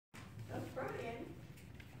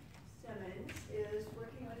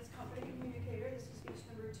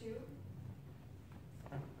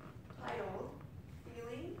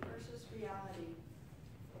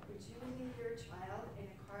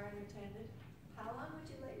How long would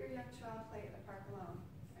you let your young child play at the park alone?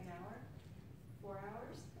 An hour? 4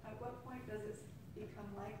 hours? At what point does it become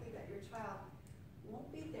likely that your child won't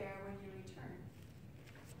be there when you return?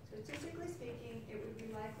 Statistically speaking, it would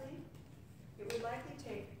likely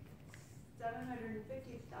take 750,000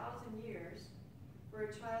 years for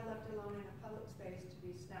a child left alone in a public space to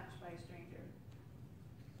be snatched by a stranger.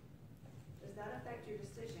 Does that affect your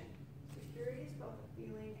decision? Security is both a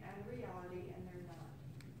feeling and a reality, and they're not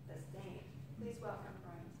the same. Please welcome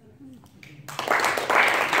Brian Simmons.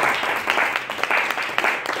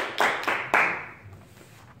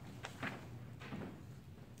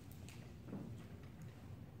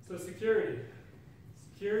 So security.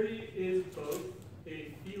 Security is both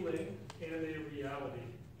a feeling and a reality,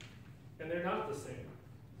 and they're not the same.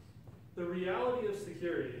 The reality of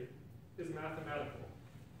security is mathematical.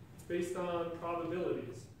 It's based on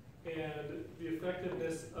probabilities and the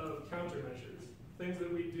effectiveness of countermeasures, things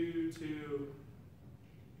that we do to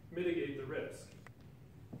mitigate the risk.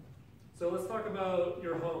 So let's talk about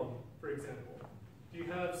your home, for example. Do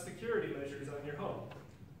you have security measures on your home?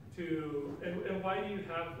 And why do you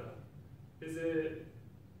have them? Is it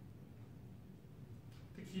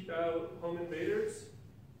to keep out home invaders,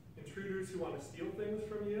 intruders who want to steal things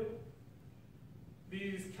from you?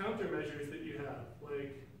 These countermeasures that you have,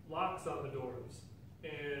 like locks on the doors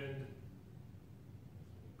and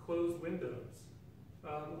closed windows,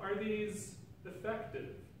 are these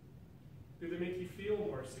effective? Do they make you feel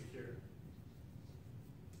more secure?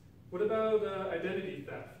 What about identity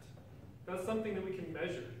theft? That's something that we can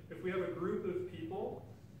measure. If we have a group of people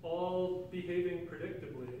all behaving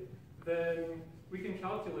predictably, then we can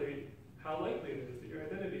calculate how likely it is that your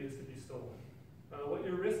identity is to be stolen, what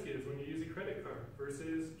your risk is when you use a credit card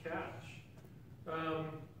versus cash.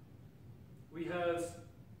 We have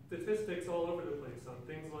statistics all over the place on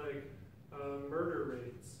things like murder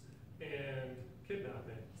rates and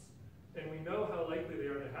kidnappings. And we know how likely they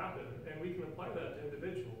are to happen, and we can apply that to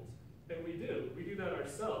individuals. And we do. We do that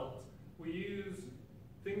ourselves. We use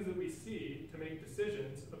things that we see to make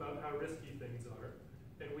decisions about how risky things are,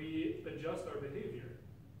 and we adjust our behavior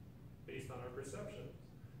based on our perceptions.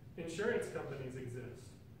 Insurance companies exist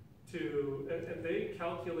and they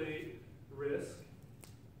calculate risk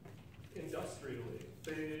industrially.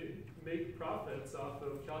 They make profits off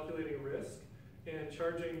of calculating risk and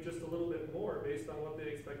charging just a little bit more based on what they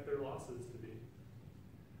expect their losses to be.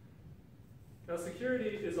 Now,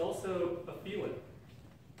 security is also a feeling.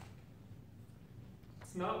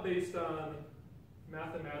 It's not based on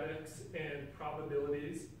mathematics and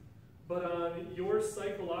probabilities, but on your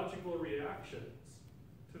psychological reactions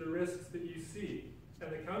to the risks that you see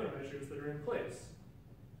and the countermeasures that are in place.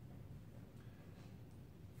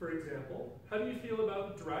 For example, how do you feel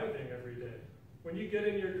about driving every day? When you get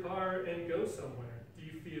in your car and go somewhere, do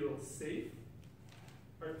you feel safe?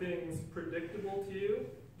 Are things predictable to you?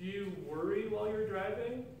 Do you worry while you're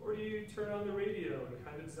driving, or do you turn on the radio and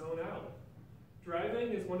kind of zone out?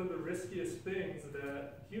 Driving is one of the riskiest things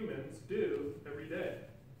that humans do every day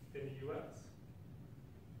in the US.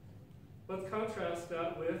 Let's contrast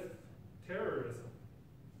that with terrorism.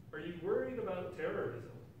 Are you worried about terrorism?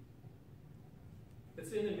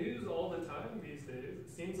 It's in the news all the time these days. It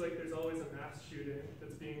seems like there's always a mass shooting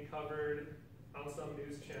that's being covered on some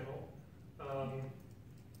news channel.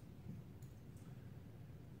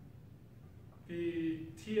 The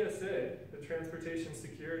TSA, the Transportation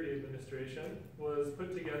Security Administration, was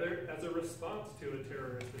put together as a response to a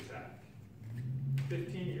terrorist attack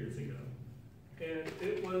 15 years ago. And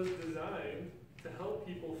it was designed to help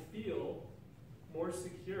people feel more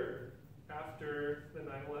secure after the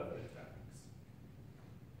 9/11 attacks.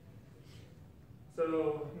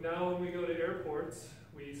 So now when we go to airports,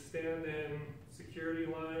 we stand in security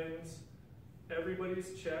lines.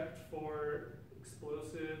 Everybody's checked for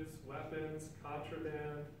explosives, weapons,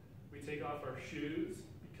 contraband. We take off our shoes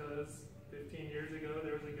because 15 years ago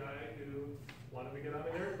there was a guy who wanted to get on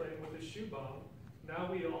an airplane with a shoe bomb.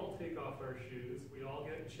 Now we all take off our shoes. We all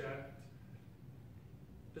get checked.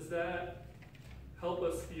 Does that help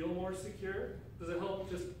us feel more secure? Does it help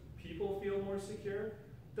just people feel more secure?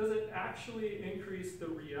 Does it actually increase the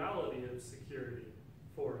reality of security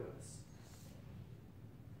for us?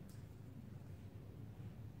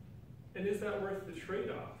 And is that worth the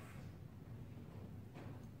trade-off?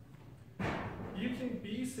 You can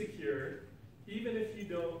be secure even if you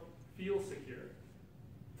don't feel secure.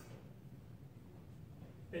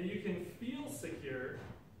 And you can feel secure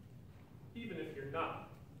even if you're not.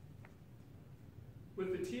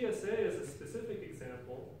 With the TSA as a specific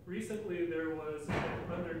example, recently there was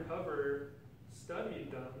an undercover study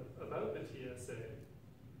done about the TSA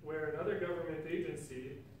where another government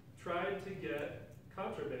agency tried to get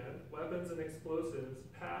contraband, weapons and explosives,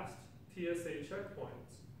 past TSA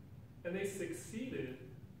checkpoints. And they succeeded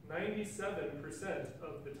 97%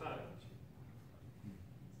 of the time.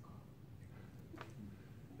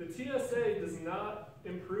 The TSA does not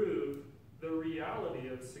improve the reality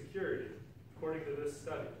of security, according to this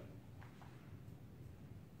study.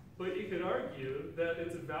 But you could argue that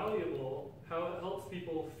it's valuable how it helps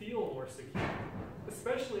people feel more secure,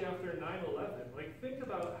 especially after 9/11. Like, think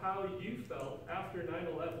about how you felt after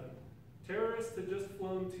 9/11. Terrorists had just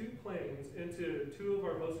flown 2 planes into 2 of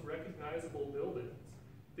our most recognizable buildings.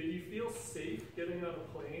 Did you feel safe getting on a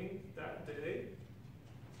plane that day?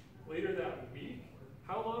 Later that week?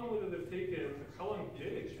 How long would it have taken, how long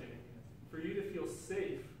did it take for you to feel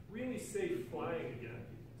safe, really safe flying again?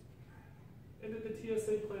 And did the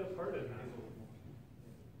TSA play a part in that?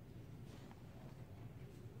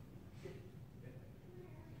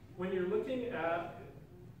 When you're looking at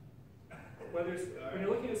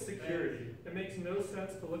security, it makes no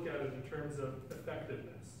sense to look at it in terms of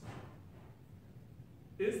effectiveness.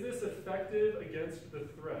 Is this effective against the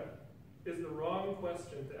threat? Is the wrong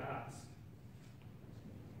question to ask.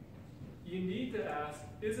 You need to ask,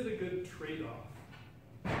 is it a good trade-off?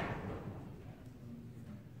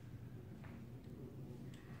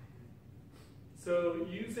 So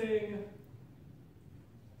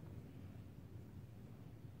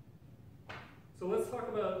let's talk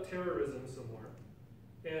about terrorism some more.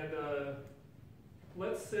 And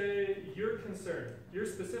let's say you're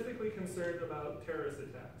specifically concerned about terrorist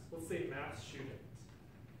attacks. Let's say mass shootings.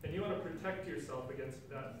 And you want to protect yourself against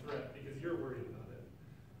that threat because you're worried about it.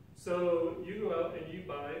 So you go out and you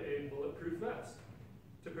buy a bulletproof vest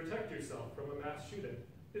to protect yourself from a mass shooting.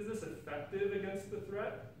 Is this effective against the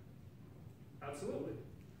threat? Absolutely.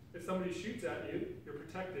 If somebody shoots at you, you're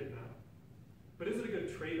protected now. But is it a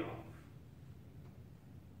good trade-off?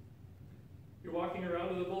 You're walking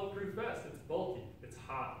around with a bulletproof vest. It's bulky, it's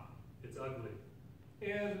hot, it's ugly.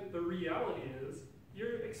 And the reality is,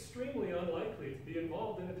 you're extremely unlikely to be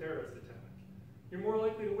involved in a terrorist attack. You're more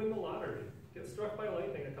likely to win the lottery, get struck by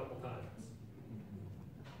lightning a couple times.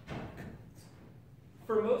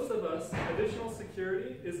 For most of us, additional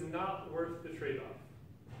security is not worth the trade-off.